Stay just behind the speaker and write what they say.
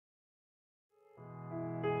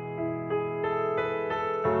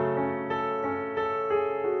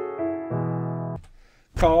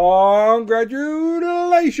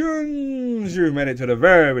Congratulations! You made it to the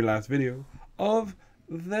very last video of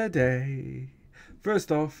the day.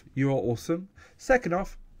 First off, you are awesome. Second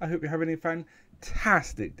off, I hope you're having a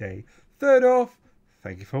fantastic day. Third off,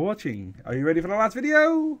 thank you for watching. Are you ready for the last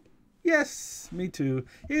video? Yes, me too.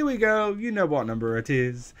 Here we go. You know what number it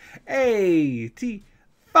is.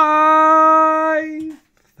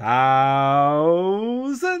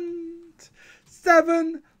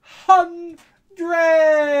 85,700.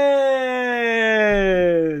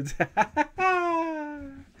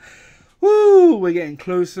 Woo! We're getting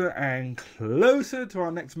closer and closer to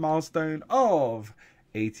our next milestone of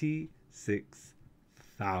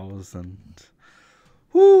 86,000.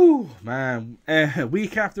 Whoo, man.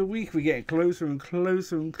 Week after week, we're getting closer and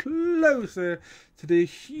closer and closer to the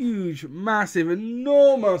huge, massive,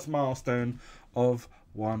 enormous milestone of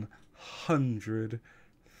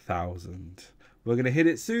 100,000. We're going to hit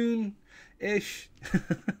it soon-ish.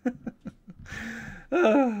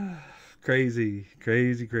 Crazy,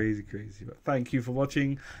 crazy, crazy, crazy. But thank you for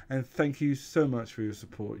watching, and thank you so much for your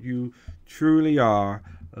support. You truly are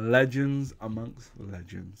legends amongst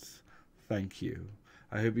legends. Thank you.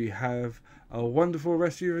 I hope you have a wonderful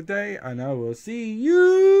rest of your day, and I will see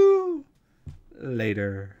you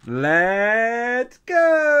later. Let's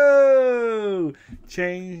go!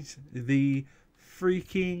 Change the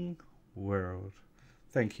freaking world.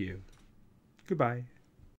 Thank you. Goodbye.